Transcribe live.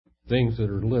things that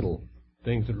are little,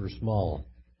 things that are small.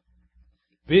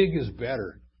 Big is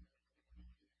better.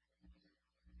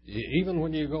 Even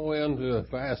when you go into a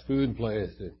fast food place,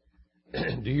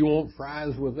 do you want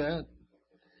fries with that?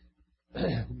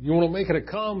 You want to make it a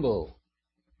combo.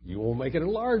 You want to make it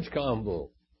a large combo.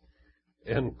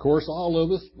 And, of course, all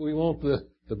of us, we want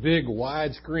the big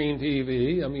widescreen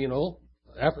TV. I mean,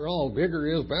 after all, bigger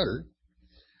is better.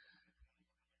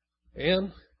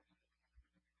 And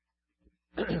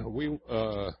we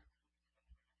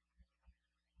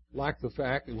like the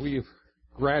fact that we've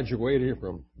graduated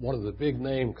from one of the big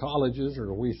name colleges,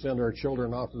 or we send our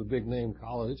children off to the big name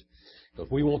college, because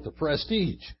we want the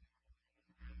prestige.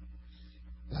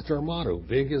 That's our motto,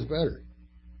 big is better.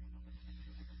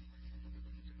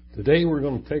 Today we're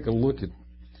going to take a look at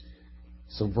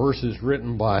some verses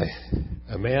written by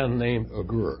a man named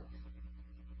Agur,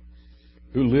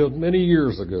 who lived many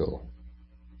years ago.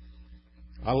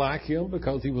 I like him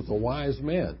because he was a wise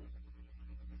man.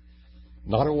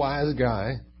 Not a wise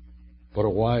guy, but a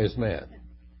wise man.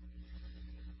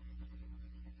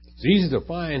 It's easy to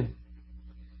find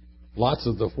lots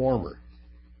of the former,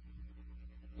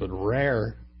 but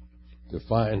rare to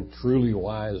find truly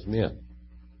wise men.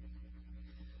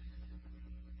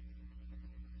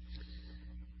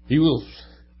 He was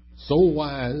so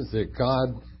wise that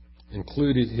God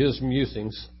included his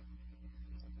musings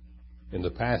in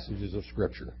the passages of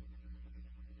Scripture.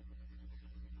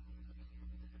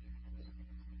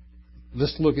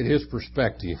 Let's look at his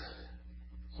perspective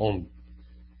on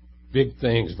big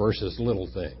things versus little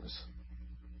things.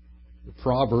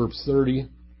 Proverbs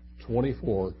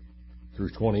 30:24 through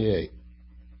 28.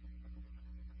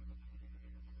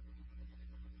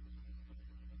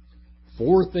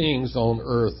 Four things on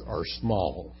earth are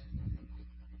small,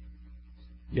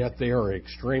 yet they are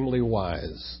extremely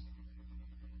wise.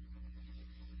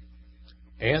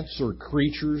 Ants are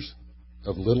creatures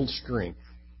of little strength,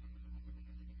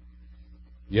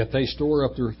 yet they store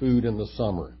up their food in the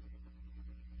summer.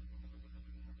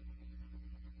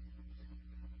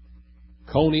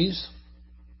 Conies,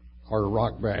 or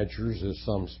rock badgers, as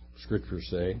some scriptures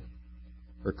say,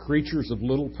 are creatures of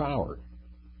little power,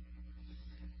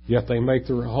 yet they make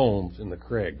their homes in the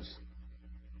crags.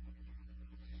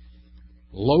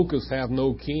 Locusts have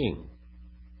no king,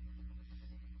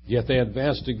 yet they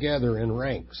advance together in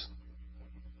ranks.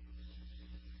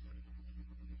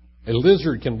 A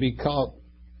lizard can be caught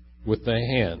with the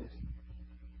hand,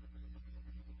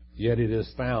 yet it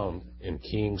is found in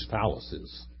kings'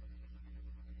 palaces.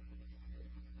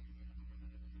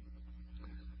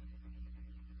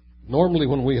 Normally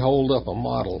when we hold up a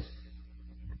model,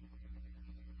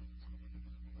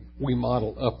 we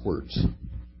model upwards.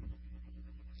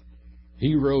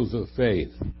 Heroes of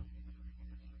faith.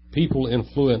 People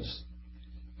influence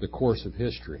the course of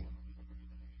history.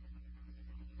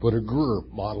 But Agur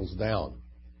models down,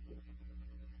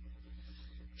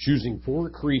 choosing four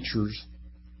creatures.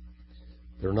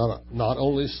 They're not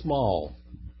only small,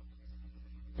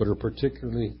 but are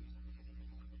particularly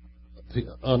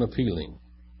unappealing.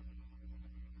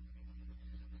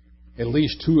 At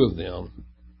least two of them,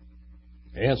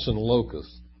 ants and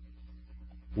locusts,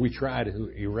 we try to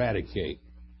eradicate.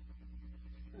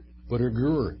 But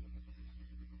Agur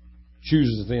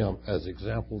chooses them as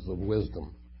examples of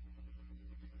wisdom.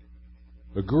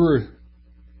 Agur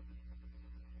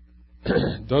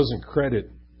doesn't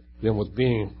credit them with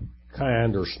being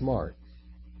kind or smart.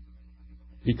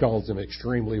 He calls them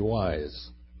extremely wise,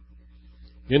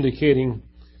 indicating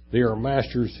they are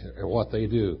masters at what they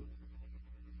do.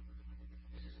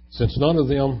 Since none of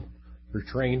them are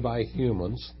trained by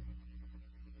humans,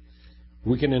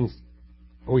 we can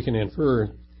infer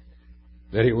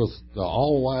that it was the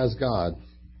all-wise God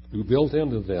who built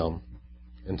into them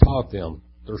and taught them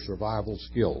their survival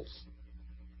skills.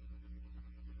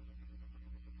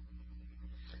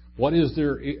 What is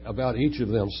there about each of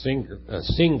them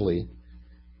singly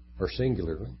or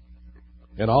singularly,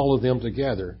 and all of them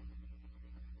together,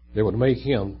 that would make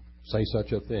him say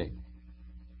such a thing?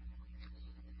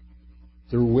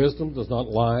 Their wisdom does not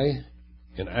lie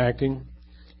in acting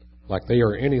like they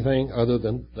are anything other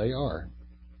than they are.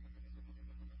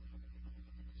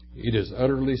 It is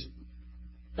utterly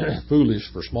foolish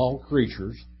for small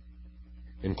creatures,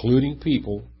 including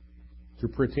people, to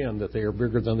pretend that they are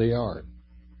bigger than they are.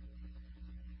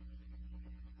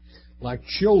 Like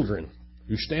children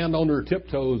who stand on their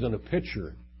tiptoes in a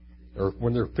picture, or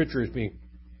when their picture is being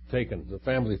taken, the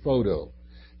family photo,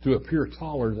 to appear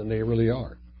taller than they really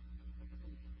are.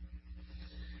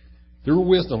 Their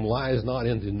wisdom lies not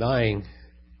in denying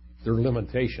their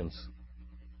limitations,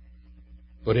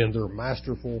 but in their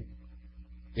masterful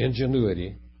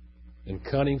ingenuity and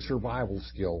cunning survival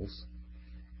skills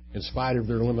in spite of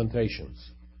their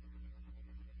limitations.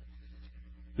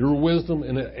 Their wisdom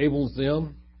enables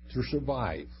them to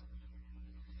survive,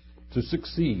 to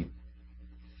succeed,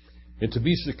 and to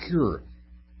be secure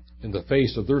in the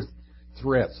face of their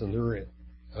threats and their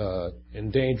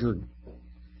endangered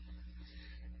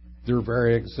their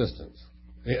very existence,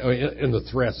 in the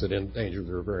threats that endanger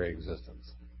their very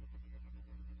existence.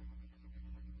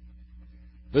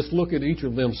 Let's look at each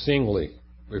of them singly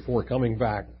before coming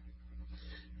back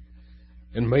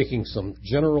and making some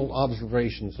general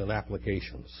observations and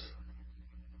applications.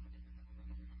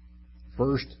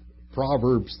 First,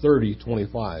 Proverbs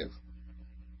 30:25.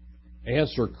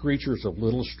 Ants are creatures of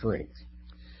little strength,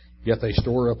 yet they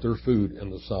store up their food in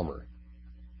the summer.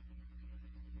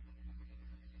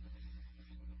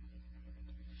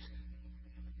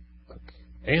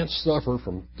 Ants suffer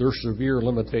from their severe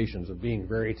limitations of being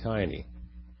very tiny.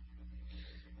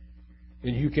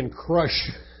 And you can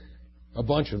crush a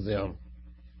bunch of them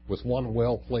with one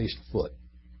well-placed foot.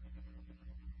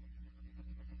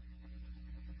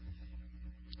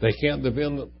 They can't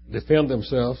defend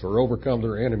themselves or overcome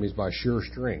their enemies by sheer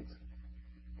strength.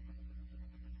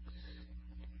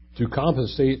 To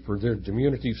compensate for their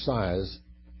diminutive size,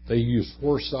 they use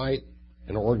foresight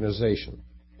and organization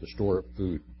to store up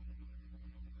food.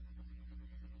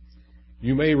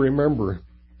 You may remember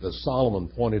that Solomon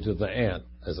pointed to the ant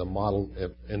as a model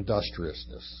of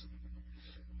industriousness.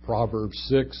 Proverbs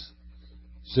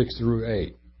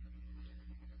 6:6-8.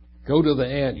 Go to the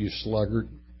ant, you sluggard.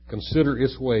 Consider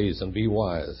its ways and be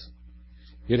wise.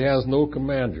 It has no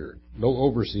commander, no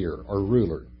overseer or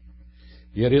ruler.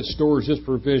 Yet it stores its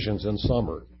provisions in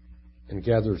summer and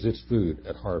gathers its food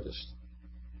at harvest.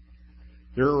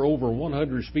 There are over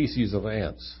 100 species of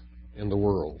ants in the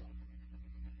world.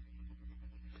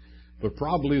 But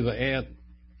probably the ant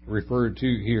referred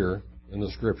to here in the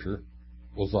scripture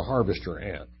was the harvester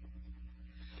ant,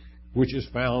 which is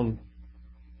found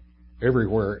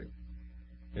everywhere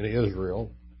in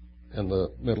Israel and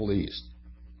the Middle East.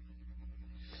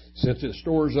 Since it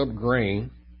stores up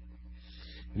grain,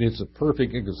 and it's a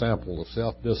perfect example of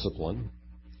self-discipline,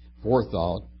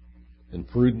 forethought, and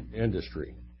prudent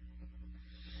industry.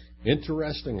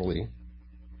 Interestingly,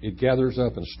 it gathers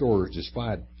up and stores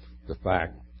despite the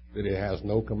fact that it has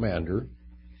no commander,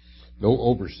 no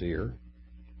overseer,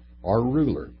 or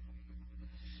ruler.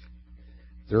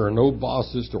 There are no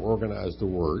bosses to organize the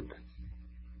work,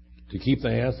 to keep the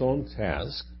ants on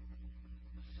task,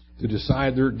 to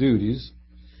decide their duties,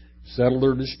 settle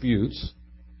their disputes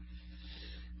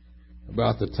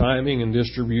about the timing and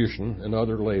distribution and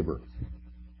other labor.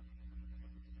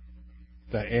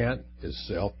 The ant is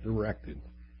self-directed.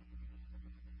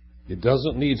 It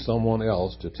doesn't need someone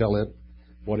else to tell it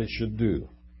what it should do.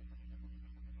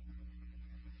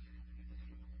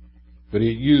 But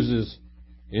it uses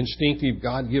instinctive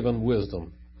God-given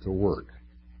wisdom to work.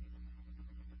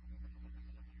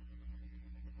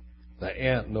 The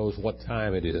ant knows what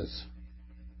time it is.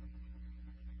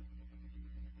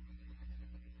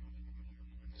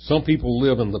 Some people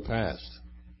live in the past.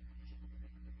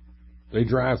 They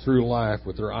drive through life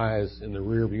with their eyes in the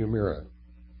rearview mirror.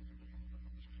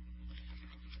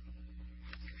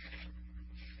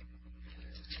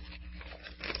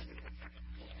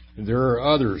 And there are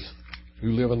others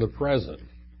who live in the present,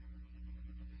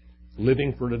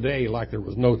 living for today like there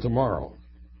was no tomorrow.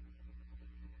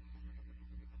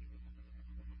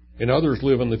 And others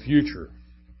live in the future.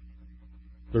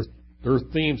 Their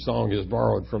theme song is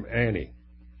borrowed from Annie.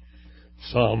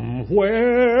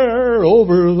 Somewhere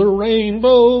over the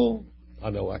rainbow. I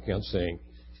know I can't sing.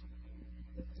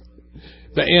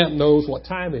 The ant knows what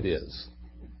time it is.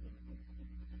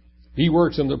 He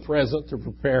works in the present to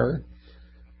prepare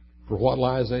for what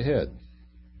lies ahead.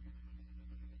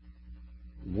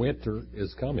 Winter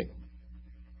is coming.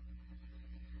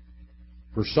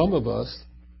 For some of us,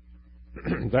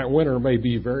 that winter may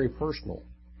be very personal.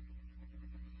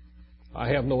 I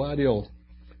have no idea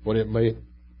what it may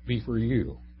be for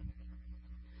you.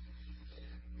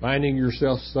 Finding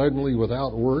yourself suddenly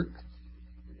without work,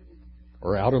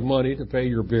 or out of money to pay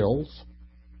your bills,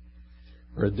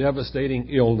 or a devastating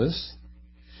illness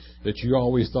that you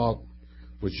always thought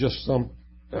was just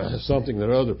something that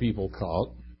other people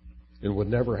caught and would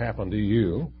never happen to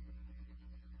you.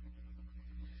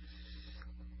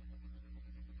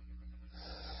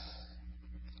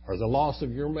 Or the loss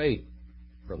of your mate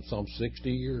from some 60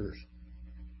 years.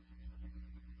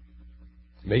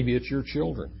 Maybe it's your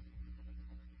children,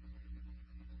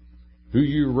 who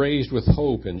you raised with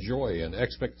hope and joy and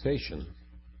expectation,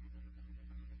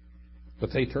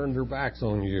 but they turned their backs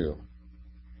on you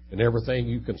and everything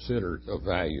you considered of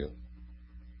value.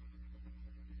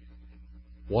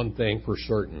 one thing for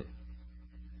certain.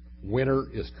 Winter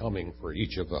is coming for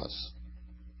each of us.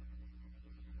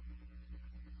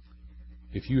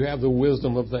 If you have the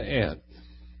wisdom of the ant,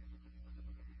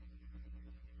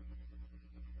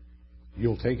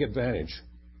 you'll take advantage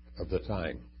of the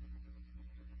time.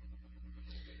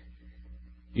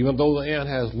 Even though the ant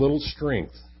has little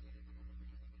strength,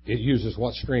 it uses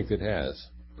what strength it has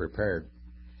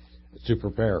to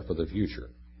prepare for the future.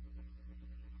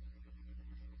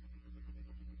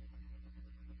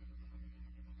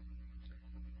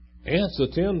 Ants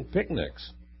attend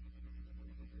picnics,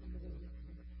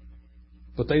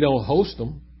 but they don't host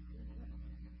them,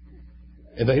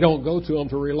 and they don't go to them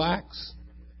to relax.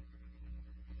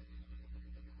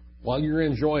 While you're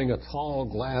enjoying a tall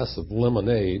glass of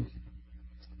lemonade,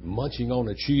 munching on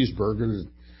a cheeseburger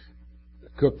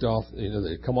cooked off,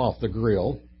 they come off the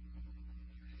grill,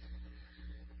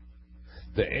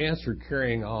 the ants are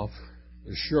carrying off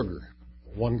the sugar,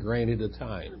 one grain at a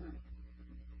time.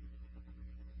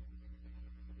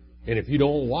 And if you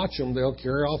don't watch them, they'll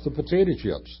carry off the potato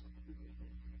chips.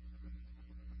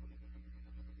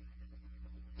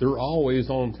 They're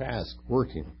always on task,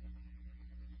 working,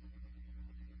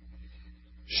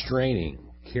 straining,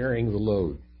 carrying the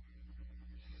load.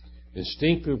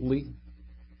 Instinctively,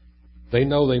 they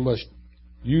know they must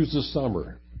use the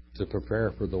summer to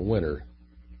prepare for the winter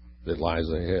that lies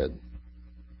ahead.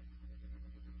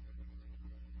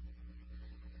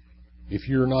 If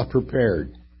you're not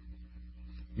prepared,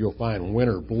 you'll find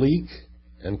winter bleak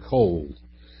and cold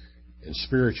and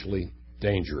spiritually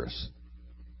dangerous.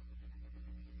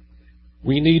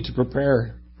 We need to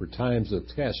prepare for times of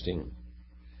testing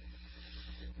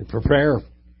and prepare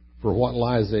for what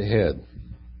lies ahead.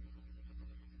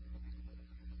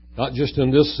 Not just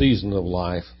in this season of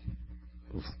life,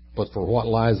 but for what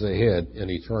lies ahead in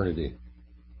eternity.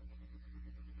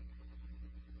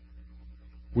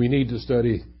 We need to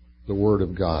study the Word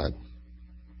of God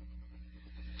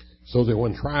so that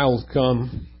when trials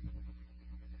come,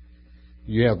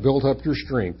 you have built up your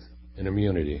strength and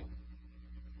immunity.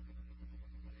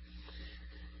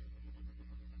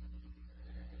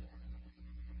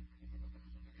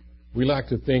 We like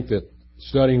to think that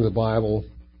studying the Bible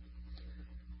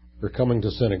or coming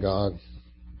to synagogue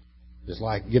is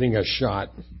like getting a shot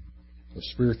of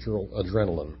spiritual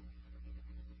adrenaline.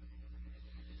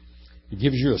 It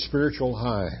gives you a spiritual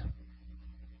high.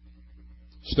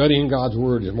 Studying God's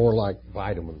Word is more like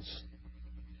vitamins.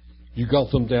 You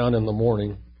gulp them down in the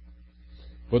morning,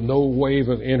 but no wave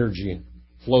of energy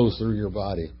flows through your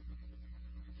body.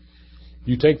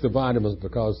 You take the vitamins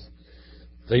because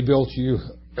they build you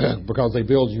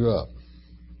up.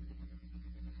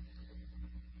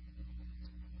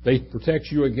 They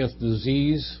protect you against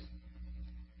disease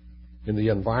in the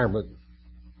environment,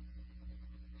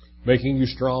 making you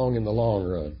strong in the long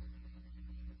run.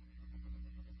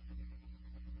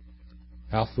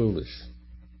 How foolish,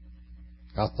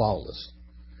 how thoughtless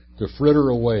to fritter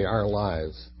away our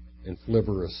lives in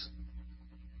frivolous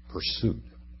pursuit,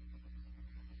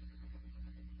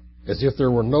 as if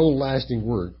there were no lasting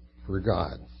work for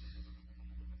God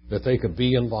that they could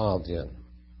be involved in,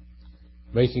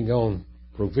 making own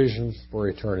provisions for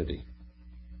eternity.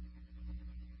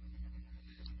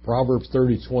 Proverbs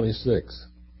 30:26.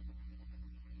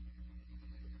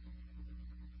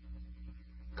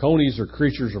 Conies are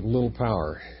creatures of little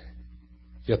power,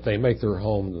 yet they make their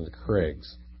home in the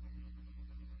crags.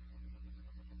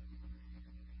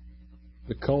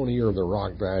 The coney, or the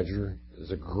rock badger,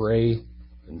 is a gray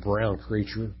and brown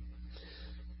creature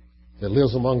that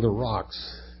lives among the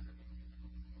rocks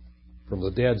from the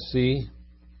Dead Sea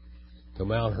to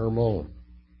Mount Hermon.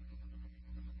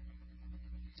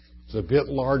 It's a bit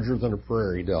larger than a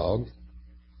prairie dog.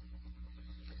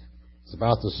 It's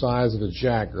about the size of a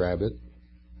jackrabbit.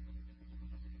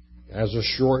 It has a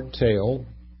short tail,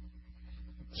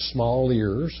 small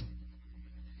ears,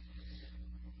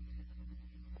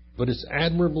 but it's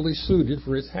admirably suited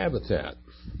for its habitat.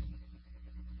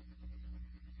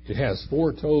 It has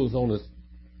 4 toes on its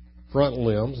front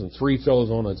limbs and 3 toes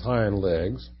on its hind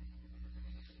legs,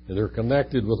 and they're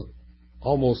connected with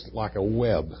almost like a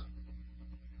web.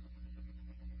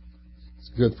 It's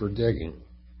good for digging.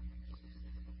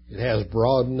 It has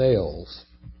broad nails.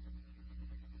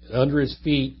 And under its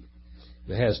feet,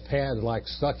 it has pads like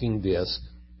sucking discs,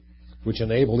 which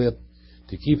enable it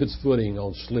to keep its footing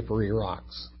on slippery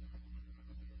rocks.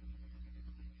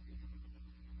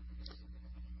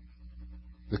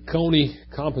 The coney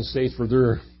compensates for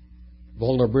their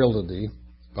vulnerability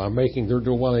by making their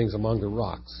dwellings among the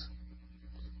rocks,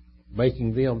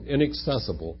 making them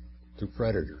inaccessible to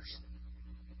predators.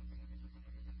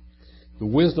 The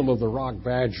wisdom of the rock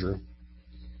badger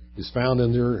is found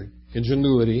in their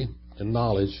ingenuity and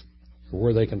knowledge for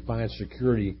where they can find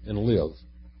security and live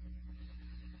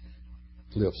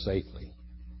safely.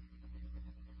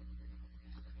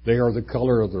 They are the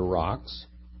color of the rocks.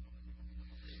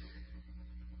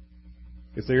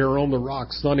 If they are on the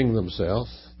rocks sunning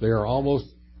themselves, they are almost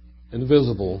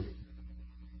invisible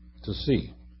to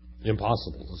see,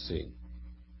 impossible to see.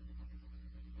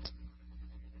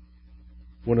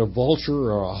 When a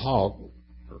vulture or a hawk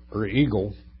or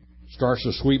eagle starts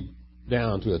to sweep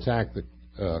down to attack the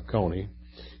coney,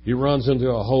 he runs into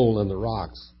a hole in the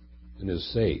rocks and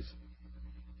is safe.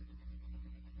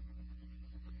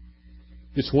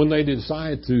 It's when they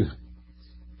decide to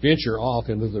venture off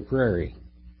into the prairie,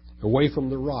 away from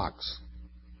the rocks,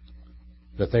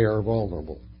 that they are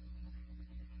vulnerable.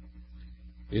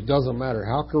 It doesn't matter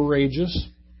how courageous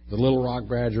the little rock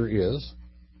badger is,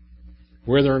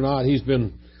 whether or not he's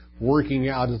been working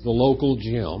out at the local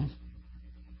gym.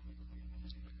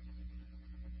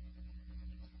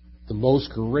 The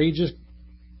most courageous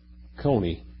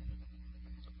coney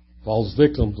falls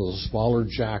victim to the smaller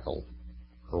jackal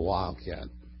or wildcat.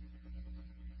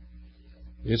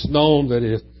 It's known that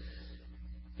if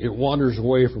it wanders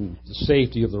away from the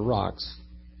safety of the rocks,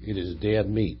 it is dead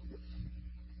meat.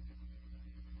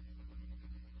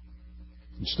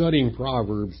 In studying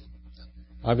Proverbs,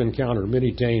 I've encountered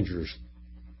many dangers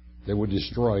that would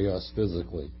destroy us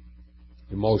physically,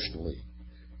 emotionally,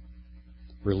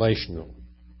 relationally,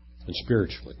 and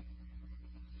spiritually,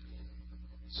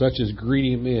 such as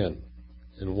greedy men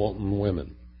and wanton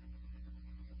women.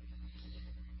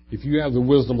 If you have the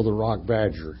wisdom of the rock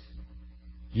badger,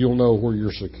 you'll know where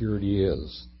your security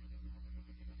is.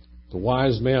 The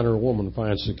wise man or woman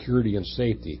finds security and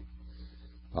safety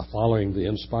by following the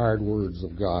inspired words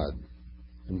of God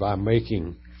and by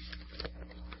making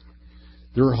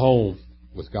their home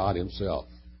with God Himself.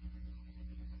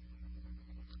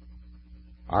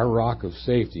 Our rock of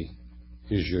safety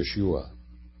is Yeshua.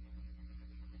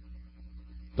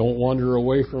 Don't wander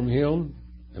away from Him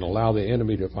and allow the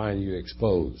enemy to find you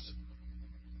exposed.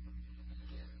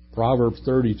 Proverbs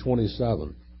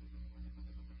 30:27.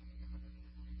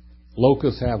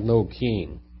 Locusts have no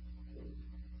king,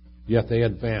 yet they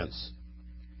advance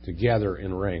together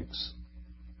in ranks.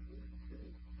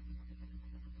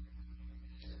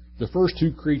 The first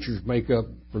two creatures make up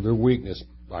for their weakness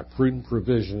by prudent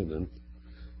provision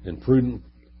and prudent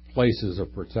places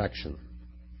of protection.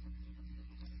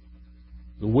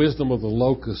 The wisdom of the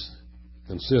locust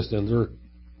consists in their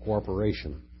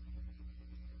cooperation.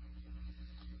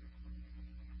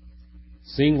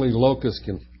 Seemingly, locusts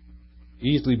can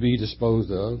easily be disposed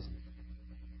of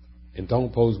and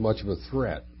don't pose much of a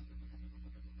threat.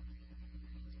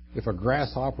 If a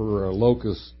grasshopper or a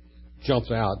locust jumps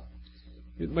out,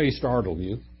 it may startle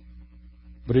you,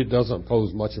 but it doesn't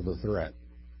pose much of a threat.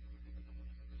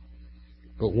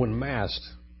 But when massed,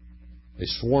 a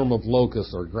swarm of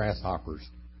locusts or grasshoppers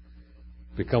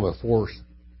become a force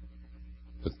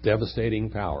with devastating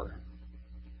power.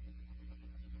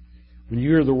 When you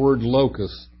hear the word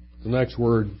locust, the next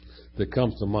word that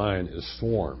comes to mind is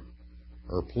swarm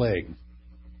or plague.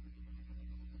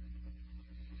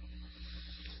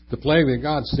 The plague that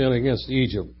God sent against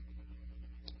Egypt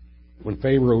when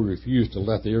Pharaoh refused to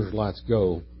let the Israelites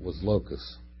go was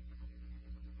locusts.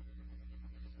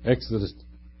 Exodus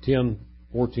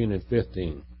 10:14 and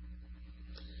 15.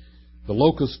 The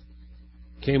locusts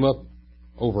came up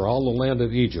over all the land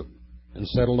of Egypt and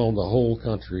settled on the whole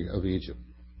country of Egypt.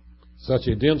 Such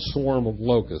a dense swarm of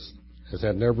locusts as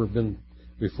had never been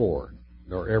before,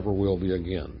 nor ever will be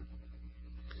again.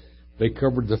 They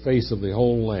covered the face of the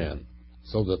whole land,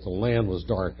 so that the land was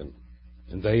darkened,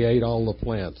 and they ate all the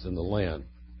plants in the land,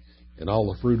 and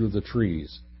all the fruit of the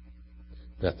trees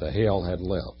that the hail had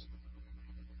left.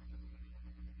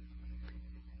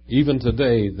 Even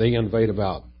today, they invade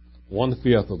about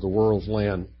 1/5 of the world's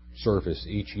land surface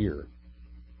each year,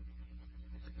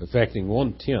 affecting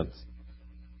 1/10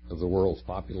 of the world's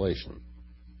population.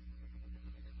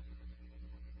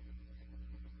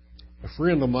 A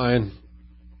friend of mine,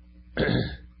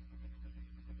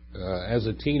 as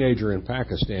a teenager in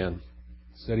Pakistan,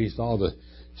 said he saw the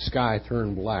sky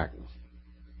turn black.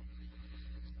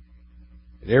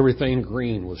 And everything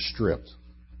green was stripped.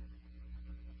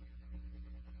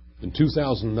 In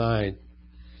 2009,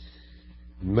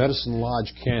 in Medicine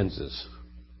Lodge, Kansas,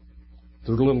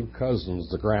 their little cousins,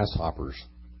 the grasshoppers,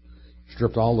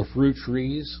 stripped all the fruit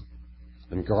trees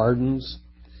and gardens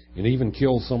and even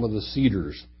killed some of the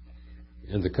cedars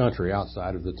in the country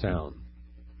outside of the town.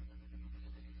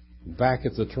 Back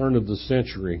at the turn of the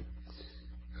century,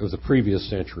 of the previous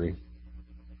century,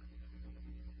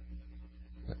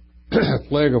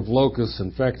 plague of locusts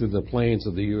infected the plains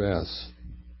of the U.S.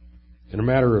 In a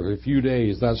matter of a few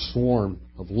days, that swarm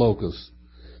of locusts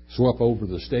swept over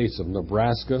the states of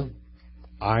Nebraska,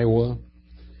 Iowa,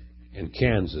 and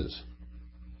Kansas,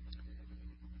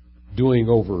 doing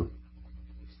over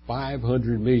 $500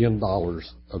 million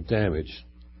of damage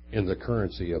in the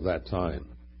currency of that time.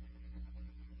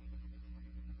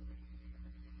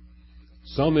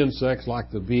 Some insects,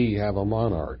 like the bee, have a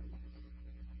monarch.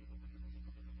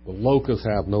 The locusts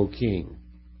have no king.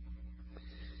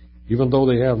 Even though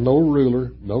they have no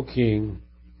ruler, no king,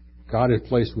 God has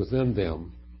placed within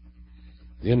them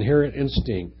the inherent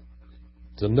instinct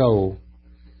to know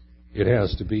it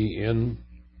has to be in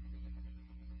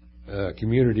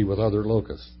community with other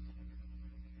locusts.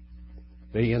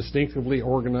 They instinctively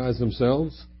organize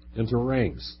themselves into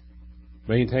ranks,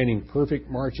 maintaining perfect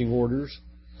marching orders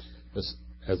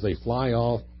as they fly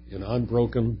off in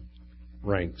unbroken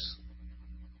ranks.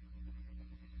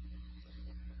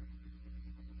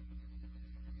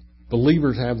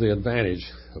 Believers have the advantage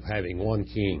of having one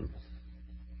king.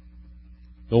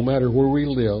 No matter where we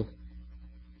live,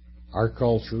 our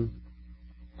culture,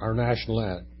 our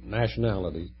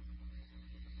nationality,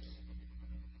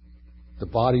 the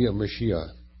body of Mashiach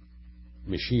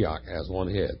has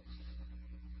one head.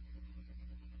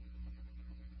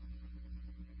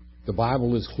 The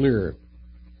Bible is clear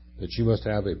that you must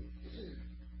have a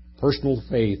personal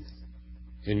faith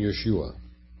in Yeshua.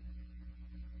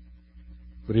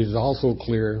 But it is also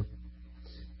clear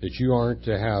that you aren't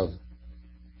to have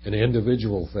an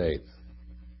individual faith.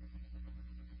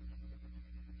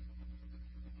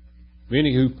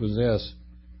 Many who possess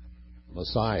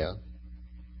Messiah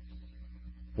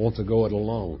want to go it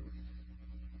alone.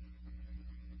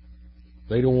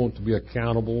 They don't want to be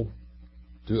accountable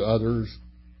to others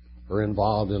or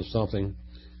involved in something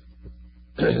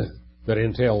that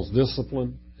entails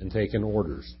discipline and taking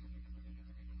orders.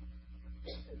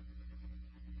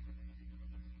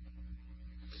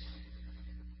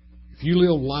 If you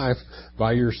live life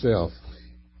by yourself,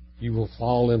 you will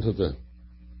fall into the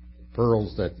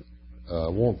pearls that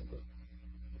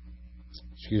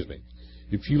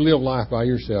If you live life by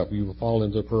yourself, you will fall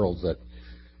into pearls that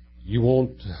you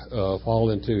won't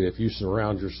fall into if you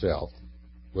surround yourself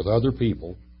with other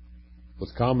people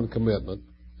with common commitment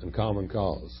and common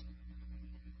cause.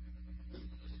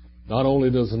 Not only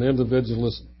does an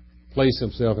individualist place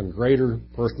himself in greater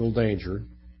personal danger,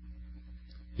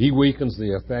 he weakens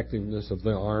the effectiveness of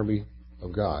the army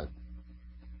of God.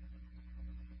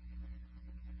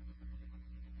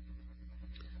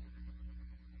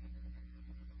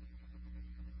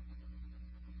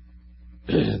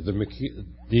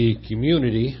 The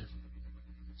community,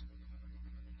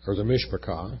 or the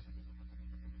mishpachah,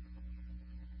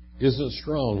 isn't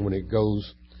strong when it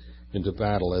goes into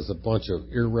battle as a bunch of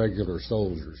irregular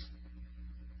soldiers.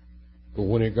 But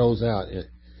when it goes out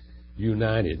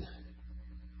united,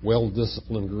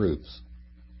 well-disciplined groups,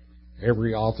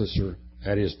 every officer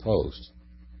at his post,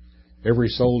 every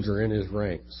soldier in his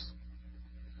ranks,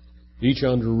 each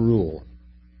under rule,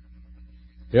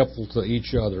 helpful to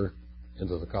each other and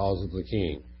to the cause of the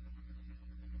King.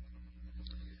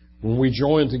 When we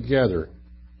join together,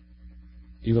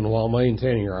 even while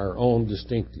maintaining our own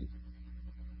distinctive,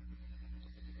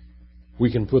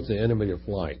 we can put the enemy to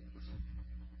flight.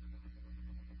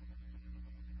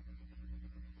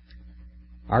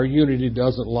 Our unity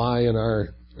doesn't lie in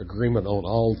our agreement on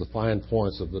all the fine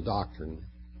points of the doctrine,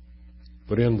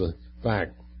 but in the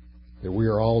fact that we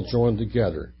are all joined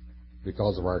together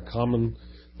because of our common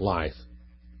life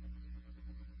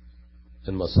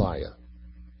in Messiah.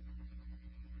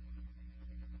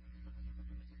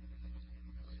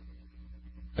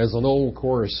 As an old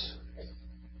chorus,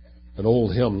 an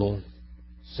old hymnal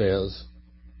says,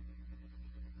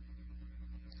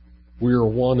 we are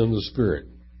one in the Spirit.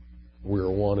 We are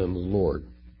one in the Lord.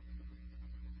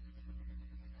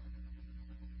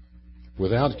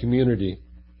 Without community,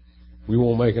 we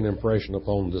won't make an impression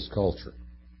upon this culture.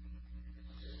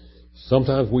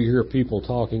 Sometimes we hear people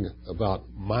talking about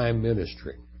my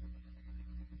ministry.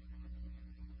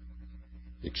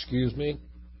 Excuse me?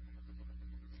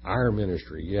 Our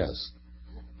ministry, yes.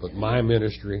 But my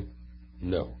ministry,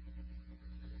 no.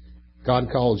 God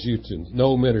calls you to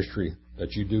no ministry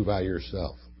that you do by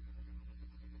yourself.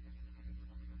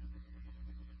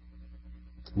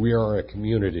 We are a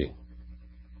community.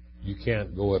 You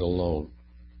can't go it alone.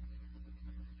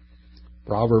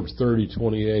 Proverbs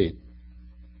 30:28.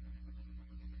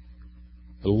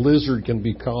 The lizard can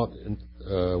be caught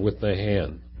with the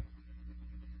hand,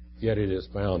 yet it is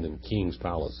found in kings'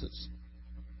 palaces.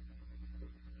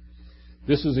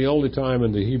 This is the only time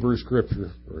in the Hebrew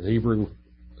Scripture, or Hebrew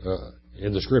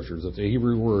in the scriptures that the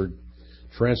Hebrew word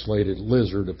translated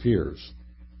lizard appears.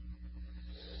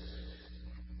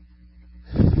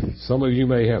 Some of you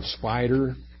may have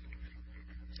spider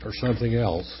or something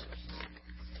else,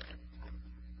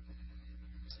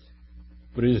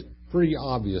 but it is pretty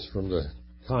obvious from the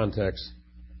context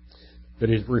that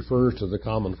it refers to the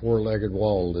common four-legged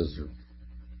wall lizard.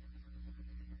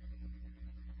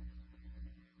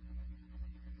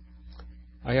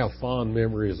 I have fond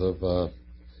memories of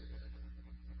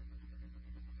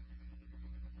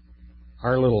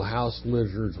our little house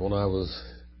lizards when I was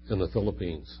in the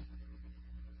Philippines.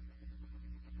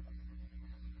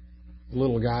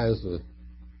 Little guys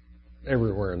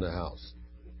everywhere in the house.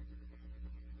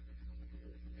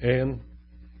 And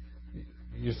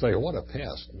you say, what a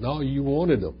pest. No, you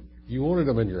wanted them. You wanted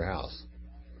them in your house.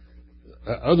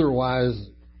 Otherwise,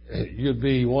 you'd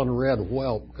be one red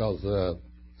whelp because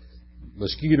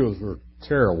mosquitoes were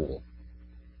terrible.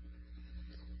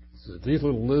 So these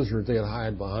little lizards, they'd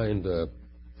hide behind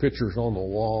pictures on the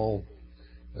wall,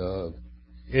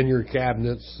 in your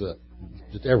cabinets,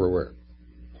 just everywhere.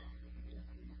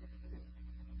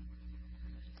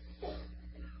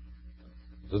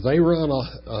 So they run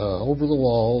over the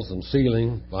walls and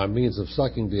ceiling by means of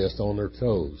sucking discs on their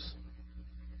toes,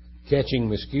 catching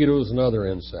mosquitoes and other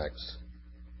insects.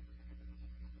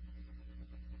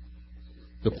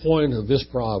 The point of this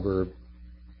proverb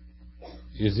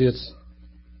is its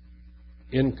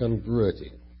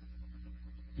incongruity.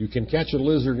 You can catch a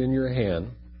lizard in your hand,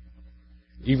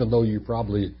 even though you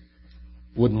probably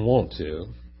wouldn't want to.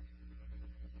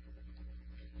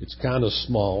 It's kind of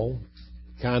small,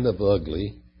 kind of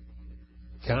ugly,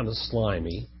 kind of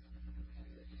slimy.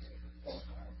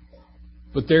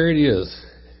 But there it is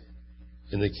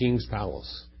in the king's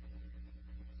palace,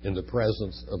 in the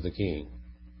presence of the king.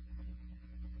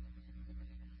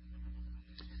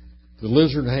 The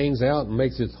lizard hangs out and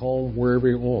makes its home wherever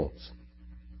it wants,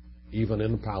 even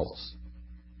in the palace.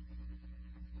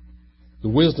 The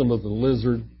wisdom of the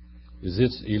lizard is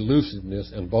its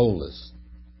elusiveness and boldness.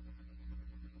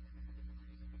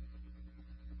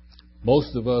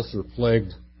 Most of us are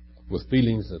plagued with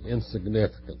feelings of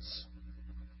insignificance.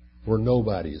 We're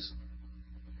nobodies.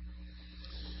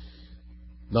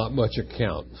 Not much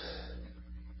account.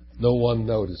 No one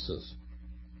notices.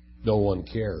 No one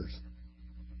cares.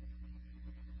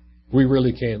 We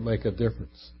really can't make a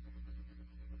difference.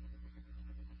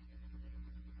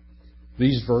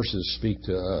 These verses speak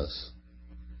to us.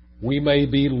 We may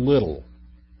be little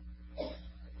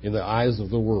in the eyes of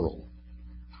the world,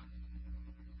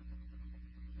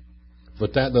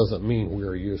 but that doesn't mean we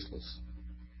are useless.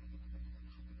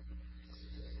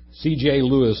 C.J.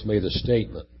 Lewis made a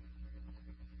statement.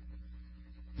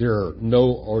 There are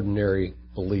no ordinary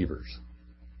believers.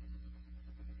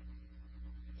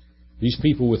 These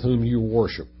people with whom you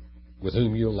worship, with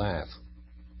whom you laugh,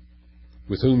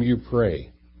 with whom you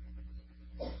pray,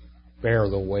 bear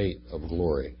the weight of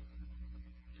glory.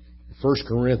 1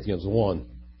 Corinthians 1,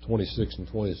 26 and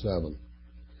 27.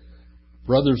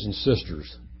 Brothers and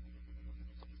sisters,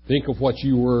 think of what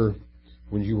you were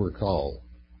when you were called.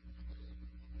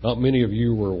 Not many of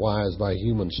you were wise by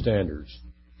human standards.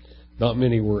 Not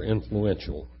many were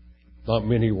influential. Not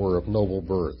many were of noble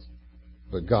birth.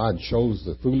 But God chose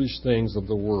the foolish things of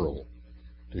the world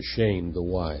to shame the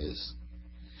wise.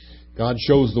 God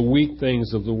chose the weak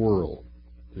things of the world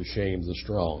to shame the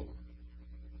strong.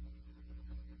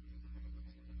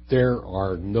 There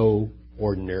are no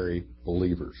ordinary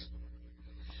believers.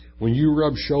 When you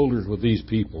rub shoulders with these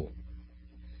people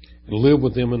and live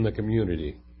with them in the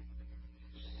community,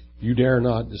 you dare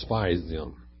not despise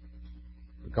them,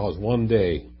 because one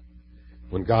day,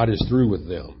 when God is through with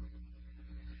them,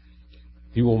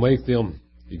 He will make them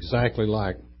exactly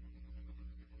like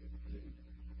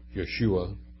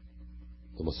Yeshua,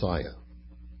 the Messiah.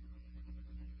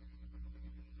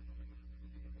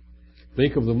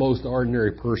 Think of the most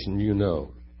ordinary person you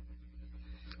know,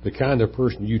 the kind of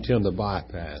person you tend to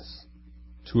bypass,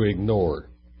 to ignore,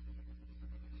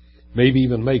 maybe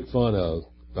even make fun of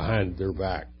behind their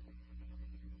back.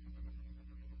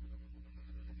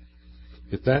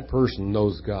 If that person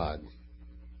knows God,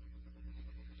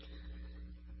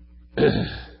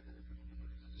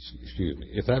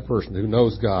 if that person who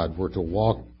knows God were to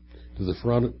walk to the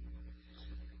front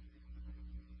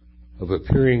of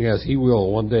appearing as He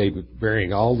will one day,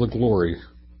 bearing all the glory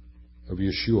of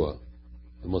Yeshua,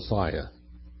 the Messiah,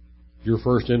 your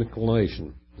first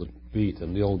inclination would be to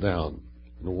kneel down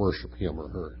and worship Him or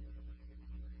her.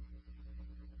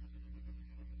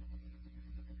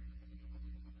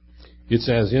 It's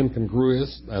as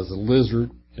incongruous as a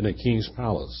lizard in a king's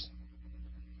palace.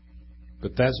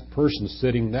 But that person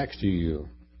sitting next to you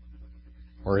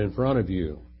or in front of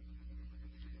you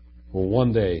will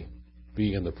one day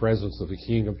be in the presence of the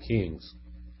King of Kings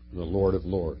and the Lord of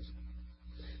Lords,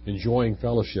 enjoying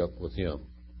fellowship with Him.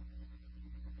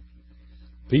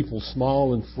 People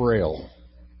small and frail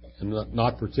and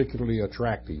not particularly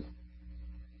attractive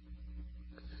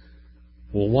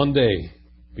will one day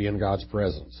be in God's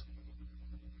presence.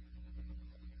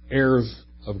 Heirs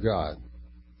of God,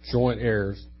 joint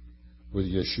heirs with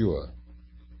Yeshua,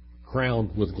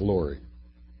 crowned with glory.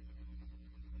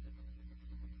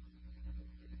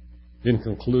 In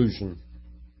conclusion,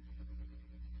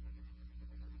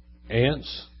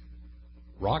 ants,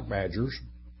 rock badgers,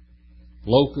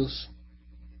 locusts,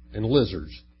 and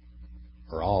lizards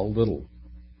are all little,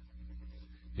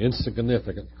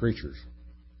 insignificant creatures.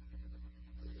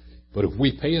 But if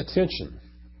we pay attention,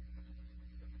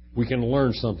 we can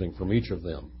learn something from each of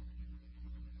them.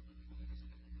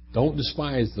 Don't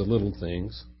despise the little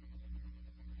things,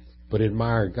 but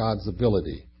admire God's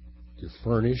ability to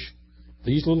furnish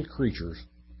these little creatures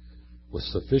with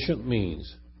sufficient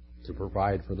means to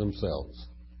provide for themselves,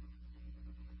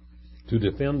 to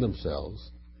defend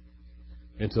themselves,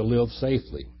 and to live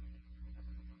safely.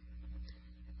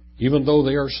 Even though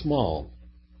they are small,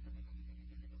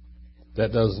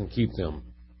 that doesn't keep them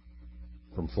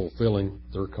from fulfilling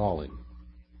their calling.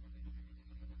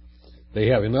 They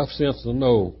have enough sense to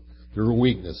know their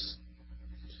weakness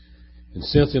and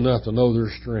sense enough to know their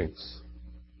strengths.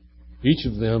 Each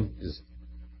of them is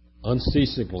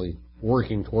unceasingly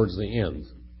working towards the end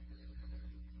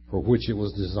for which it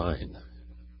was designed.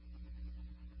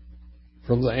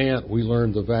 From the ant, we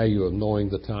learn the value of knowing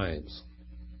the times,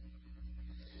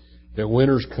 that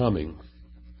winter's coming,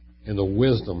 and the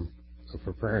wisdom of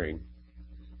preparing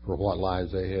for what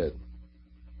lies ahead.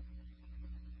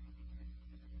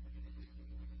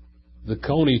 The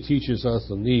Coney teaches us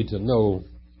the need to know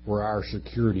where our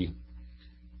security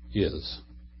is,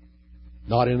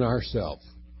 not in ourselves,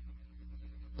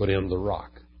 but in the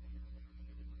rock,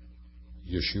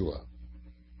 Yeshua.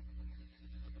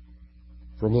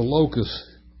 From the locust,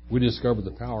 we discover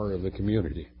the power of the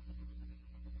community.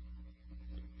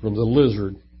 From the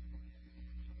lizard,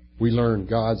 we learn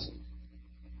God's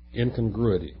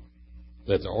incongruity,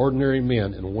 that the ordinary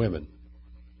men and women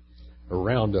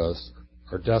around us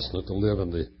are destined to live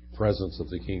in the presence of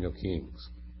the King of Kings.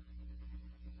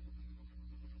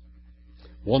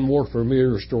 One more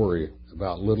familiar story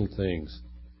about little things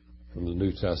from the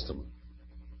New Testament.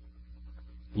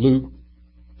 Luke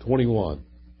 21,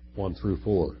 1 through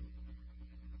 4.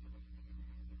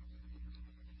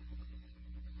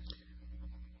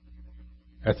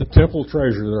 At the temple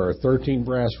treasury there are 13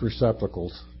 brass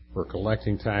receptacles for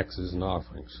collecting taxes and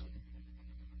offerings,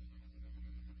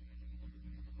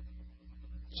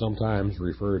 sometimes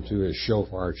referred to as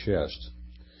shofar chests.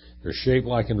 They're shaped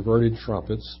like inverted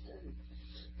trumpets.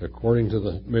 According to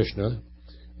the Mishnah,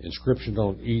 inscriptions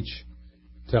on each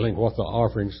telling what the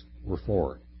offerings were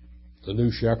for. The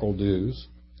new shekel dues,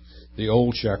 the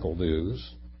old shekel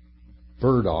dues,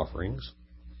 bird offerings,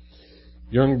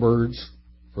 young birds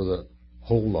for the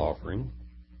whole offering,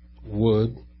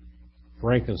 wood,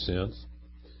 frankincense,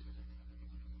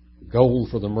 gold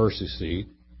for the mercy seat,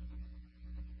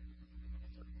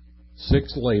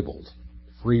 6 labeled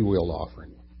free will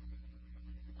offering.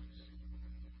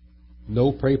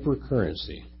 No paper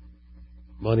currency.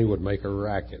 Money would make a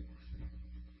racket.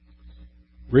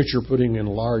 Rich are putting in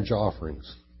large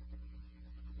offerings.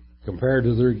 Compared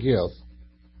to their gift,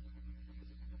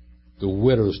 the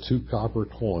widow's 2 copper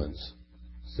coins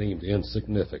seemed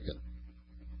insignificant.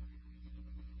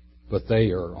 But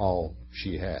they are all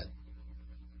she had.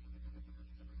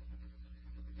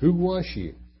 Who was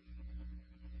she?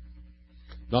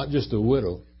 Not just a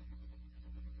widow,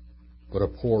 but a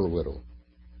poor widow.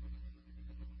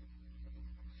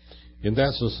 In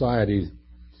that society,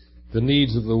 the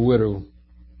needs of the widow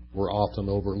were often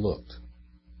overlooked.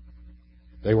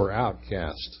 They were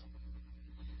outcast.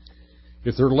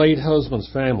 If their late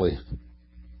husband's family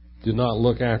did not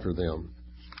look after them,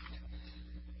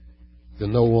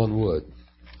 then no one would.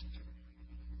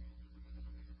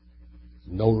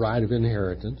 No right of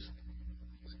inheritance,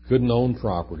 couldn't own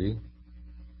property,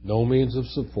 no means of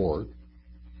support,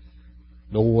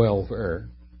 no welfare,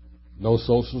 no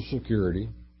Social Security,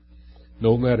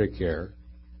 no Medicare,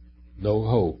 no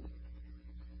hope.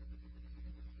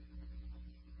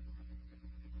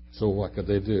 So what could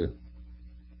they do?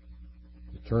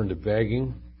 They turned to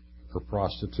begging or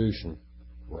prostitution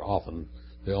were often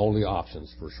the only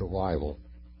options for survival.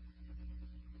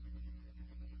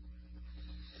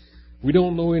 We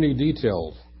don't know any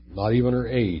details, not even her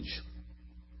age,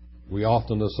 We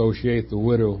often associate the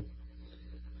widow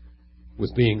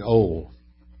with being old.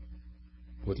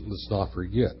 But let's not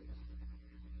forget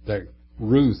that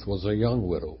Ruth was a young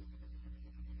widow.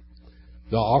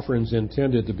 The offerings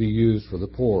intended to be used for the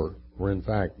poor were in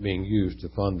fact being used to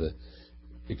fund the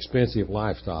expensive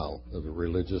lifestyle of the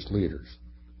religious leaders.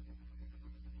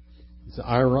 It's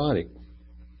ironic.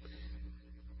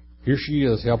 Here she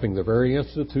is helping the very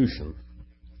institution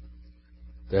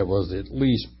that was at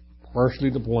least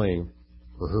partially to blame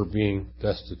for her being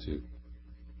destitute.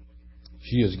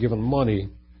 She has given money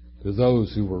to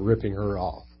those who were ripping her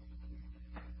off.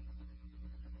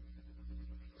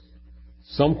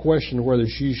 Some question whether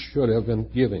she should have been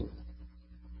giving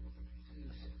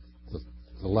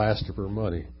the last of her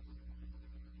money.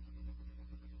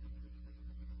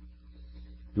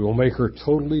 You will make her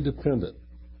totally dependent,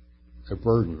 a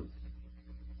burden.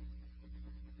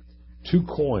 2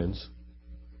 coins,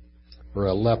 or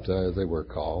a lepta as they were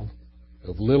called,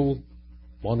 of little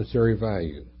monetary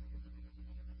value,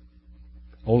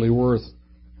 only worth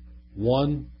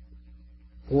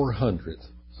 1/400th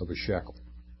of a shekel,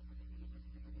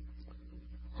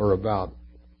 or about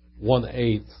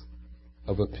 1/8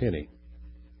 of a penny,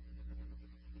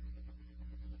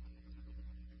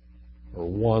 or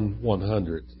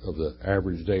 1/100th of the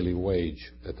average daily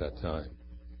wage at that time.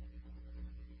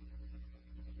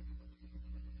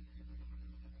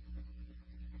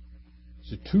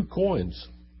 So 2 coins.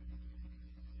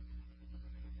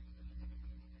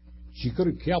 She could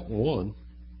have kept one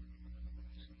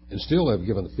and still have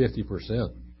given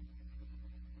 50%.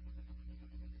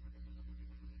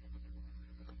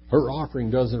 Her offering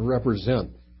doesn't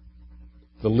represent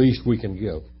the least we can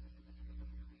give,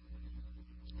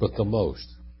 but the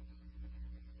most.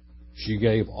 She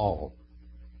gave all.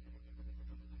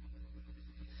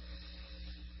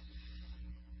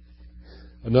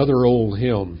 Another old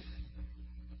hymn,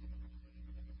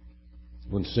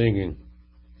 when singing,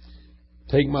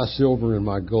 "Take my silver and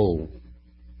my gold,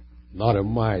 not a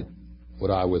mite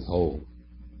would I withhold."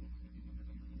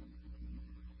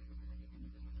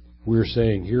 We're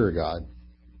saying here, God,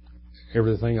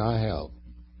 everything I have,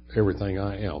 everything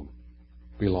I am,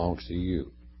 belongs to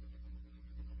you.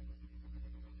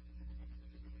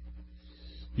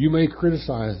 You may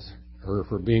criticize her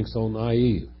for being so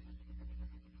naive,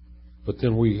 but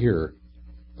then we hear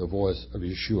the voice of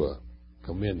Yeshua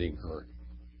commending her.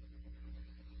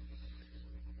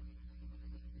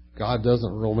 God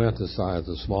doesn't romanticize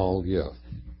the small gift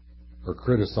or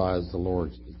criticize the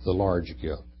large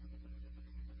gift.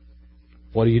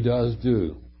 What he does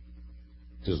do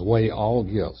is weigh all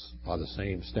gifts by the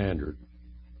same standard.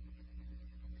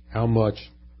 How much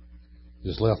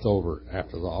is left over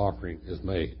after the offering is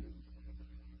made?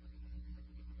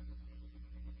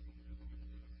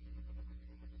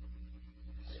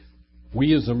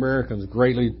 We as Americans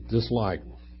greatly dislike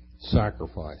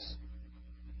sacrifice.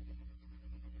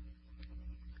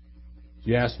 If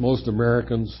you ask most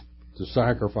Americans to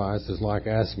sacrifice, it's like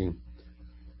asking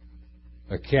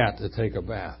a cat to take a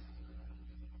bath.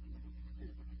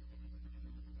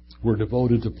 We're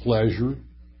devoted to pleasure,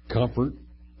 comfort,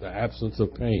 the absence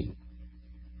of pain.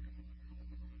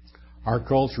 Our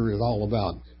culture is all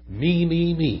about me,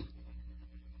 me, me.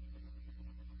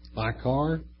 My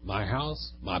car, my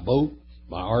house, my boat,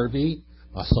 my RV,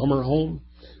 my summer home,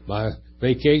 my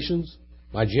vacations,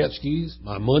 my jet skis,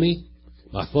 my money,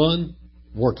 my fun,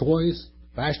 more toys,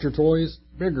 faster toys,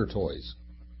 bigger toys.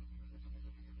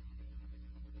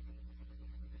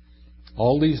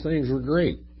 All these things are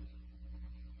great.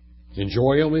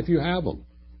 Enjoy them if you have them.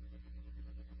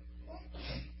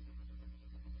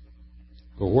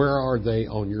 But where are they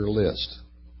on your list?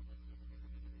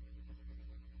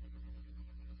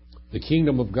 The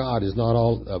kingdom of God is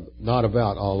not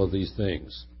about all of these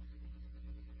things.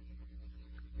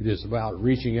 It is about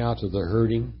reaching out to the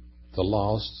hurting, the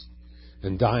lost,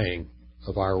 and dying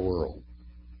of our world.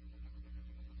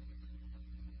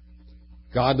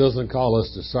 God doesn't call us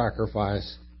to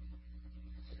sacrifice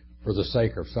for the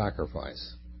sake of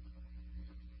sacrifice,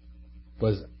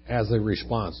 but as a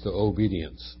response to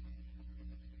obedience.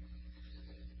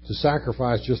 To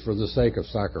sacrifice just for the sake of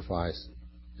sacrifice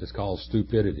is called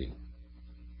stupidity.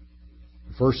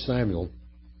 1 Samuel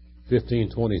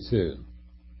 15:22.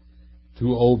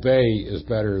 To obey is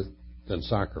better than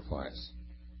sacrifice.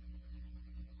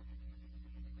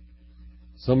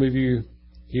 Some of you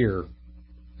here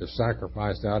have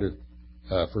sacrificed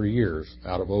for years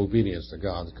out of obedience to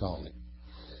God's calling,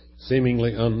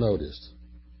 seemingly unnoticed.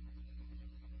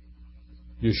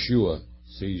 Yeshua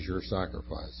sees your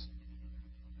sacrifice.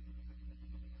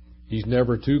 He's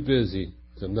never too busy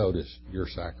to notice your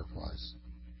sacrifice.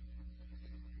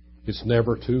 It's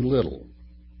never too little,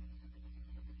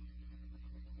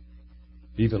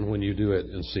 even when you do it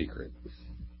in secret.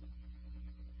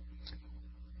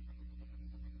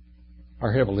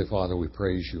 Our Heavenly Father, we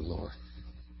praise you, Lord.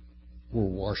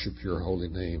 We'll worship your holy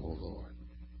name, O Lord.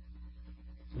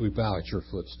 We bow at your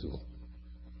footstool.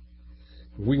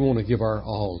 We want to give our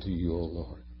all to you, O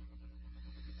Lord.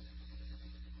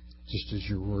 Just as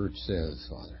your word says,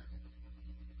 Father.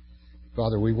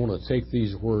 Father, we want to take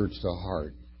these words to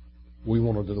heart. We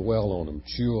want to dwell on them,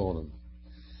 chew on them.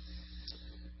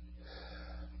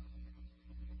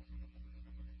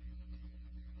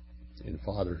 And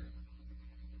Father,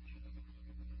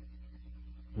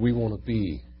 we want to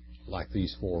be like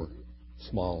these 4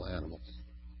 small animals.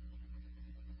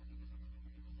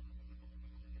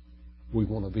 We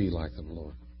want to be like them,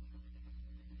 Lord.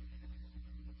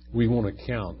 We want to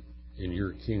count in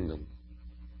your kingdom.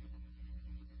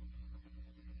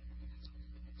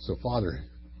 So, Father,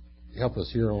 help us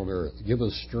here on earth. Give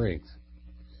us strength.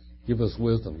 Give us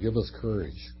wisdom. Give us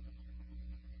courage.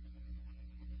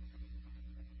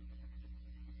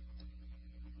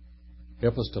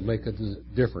 Help us to make a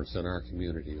difference in our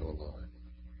community, O Lord.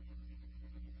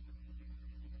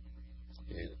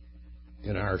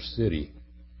 In our city,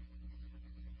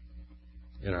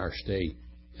 in our state,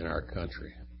 in our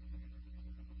country.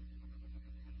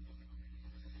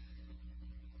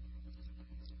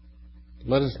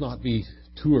 Let us not be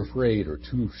too afraid or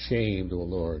too ashamed, O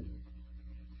Lord,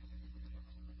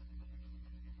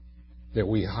 that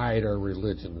we hide our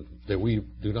religion, that we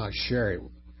do not share it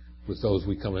with those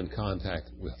we come in contact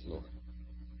with, Lord.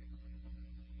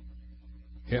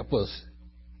 Help us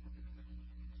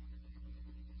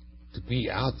to be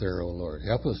out there, O Lord.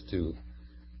 Help us to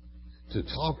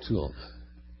talk to them,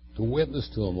 to witness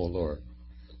to them, O Lord,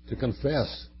 to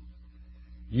confess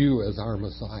you as our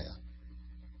Messiah.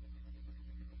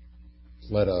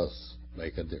 Let us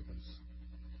make a difference.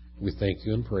 We thank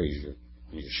you and praise you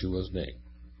in Yeshua's name.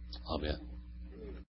 Amen.